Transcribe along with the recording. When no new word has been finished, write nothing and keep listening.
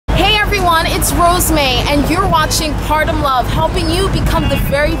everyone, it's Rosemae, and you're watching Partum Love, helping you become the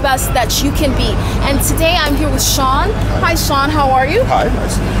very best that you can be. And today I'm here with Shawn. Hi Shawn, how are you? Hi,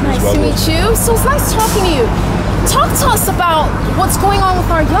 nice to meet you. Nice to meet you. So it's nice talking to you. Talk to us about what's going on with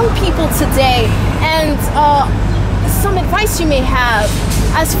our young people today, and some advice you may have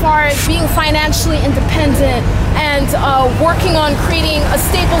as far as being financially independent and working on creating a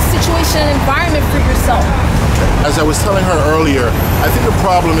stable situation and environment for yourself. As I was telling her earlier, I think the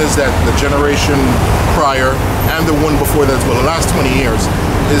problem is that the generation prior and the one before that as well, the last 20 years,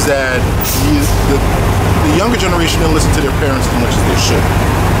 is that the younger generation didn't listen to their parents as much as they should.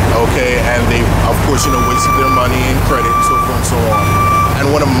 Okay, and they, of course, wasted their money and credit and so forth and so on. And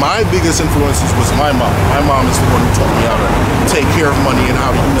one of my biggest influences was my mom. My mom is the one who taught me how to take care of money and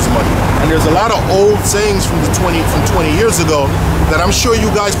how to use money. And there's a lot of old sayings from 20 years ago that I'm sure you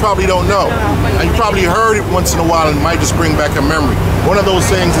guys probably don't know. And you probably heard it once in a while and it might just bring back a memory. One of those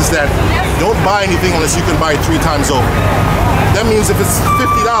sayings is that don't buy anything unless you can buy it 3 times over. That means if it's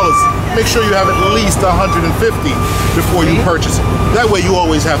 $50, make sure you have at least $150 before you purchase it. That way you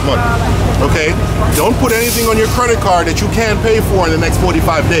always have money, okay? Don't put anything on your credit card that you can't pay for in the next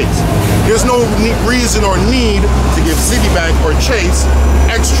 45 days. There's no reason or need to give Citibank or Chase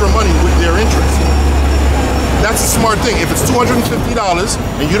extra money with their interest. That's a smart thing. If it's $250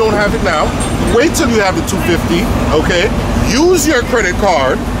 and you don't have it now, wait till you have the $250, okay? Use your credit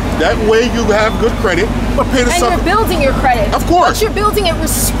card. That way you have good credit, but pay the And you're building your credit. Of course. But you're building it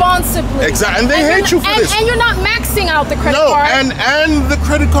responsibly. Exactly. And they hate you for this. And you're not maxing out the credit card. No, and the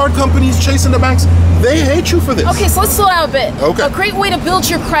credit card companies chasing the banks, they hate you for this. Okay, so let's slow down a bit. Okay. A great way to build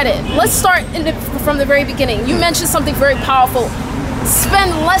your credit. Let's start from the very beginning. You mentioned something very powerful.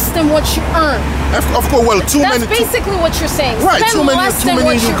 Spend less than what you earn. Of course, well, That's basically what you're saying. Right, Spend too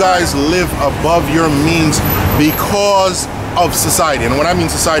many of you guys live above your means because of society. And when I mean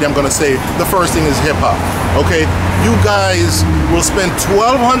society, I'm going to say the first thing is hip-hop, okay? You guys will spend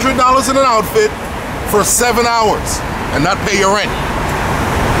 $1,200 in an outfit for 7 hours and not pay your rent.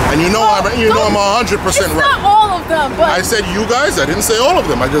 And I'm 100% it's right. Not all of them, but I said you guys. I didn't say all of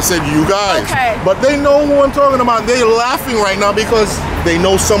them. I just said you guys. Okay. But they know who I'm talking about. They're laughing right now because they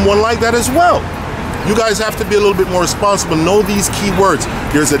know someone like that as well. You guys have to be a little bit more responsible. Know these key words.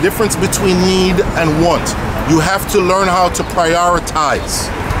 There's a difference between need and want. You have to learn how to prioritize.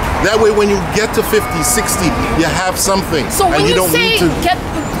 That way when you get to 50, 60, you have something. So when and you don't say need to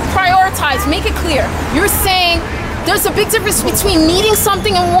prioritize, make it clear. You're saying there's a big difference between needing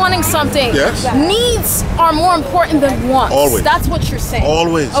something and wanting something. Yes. Needs are more important than wants. Always. That's what you're saying.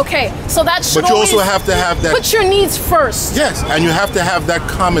 Always. Okay, so that should But you always also have to have that. Put your needs first. Yes, and you have to have that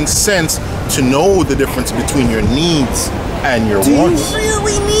common sense to know the difference between your needs and your wants. Do you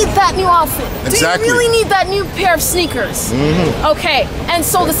really need that new outfit? Exactly. Do you really need that new pair of sneakers? Okay, and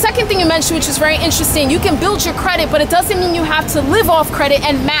so the second thing you mentioned, which is very interesting, you can build your credit, but it doesn't mean you have to live off credit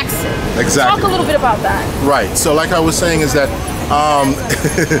and max it. Exactly. Talk a little bit about that. Right, so like I was saying is that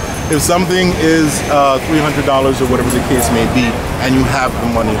if something is $300 or whatever the case may be, and you have the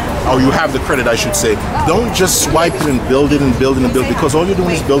money, or you have the credit I should say, don't just swipe it and build it and build it and build it, because all you're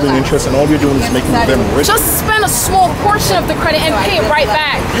doing is building interest and all you're doing is making them rich. Just spend a small portion of the credit and pay it right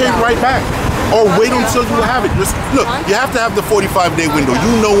back. Pay it right back. Or wait until you have it. Just look, you have to have the 45-day window.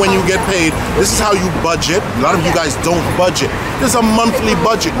 You know when you get paid. This is how you budget. A lot of you guys don't budget. There's a monthly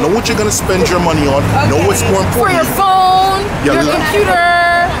budget. Know what you're gonna spend your money on. Know what's more important. For your phone, your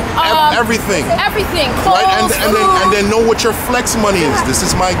computer, everything. Everything. Clothes, Right, and then know what your flex money is. This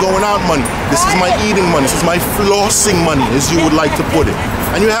is my going out money. This is my eating money. This is my flossing money, as you would like to put it.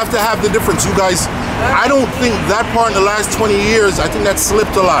 And you have to have the difference. You guys, I don't think that part in the last 20 years, I think that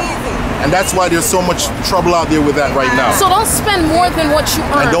slipped a lot. And that's why there's so much trouble out there with that right now. So don't spend more than what you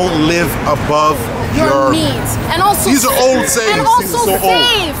earn. And don't live above your needs. And also these are old sayings. And also so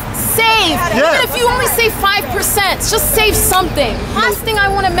save. Save. Yeah. Even if you only save 5%, just save something. Last thing I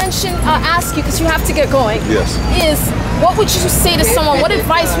want to mention, ask you, because you have to get going. Yes. Is what would you say to someone? What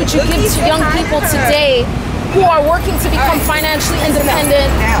advice would you give to young people today who are working to become financially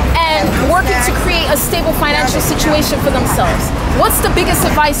independent and working to create a stable financial situation for themselves? What's the biggest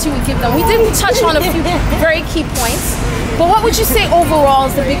advice you would give them? We did touch on a few very key points, but what would you say overall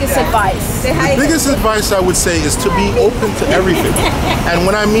is the biggest advice? The biggest advice I would say is to be open to everything. And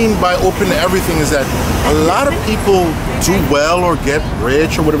what I mean by open to everything is that a lot of people do well or get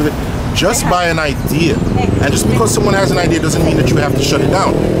rich or whatever just by an idea. And just because someone has an idea doesn't mean that you have to shut it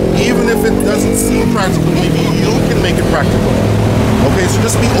down. Even if it doesn't seem practical, maybe you can make it practical. Okay, so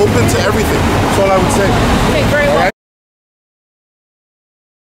just be open to everything. That's all I would say. Okay, very well.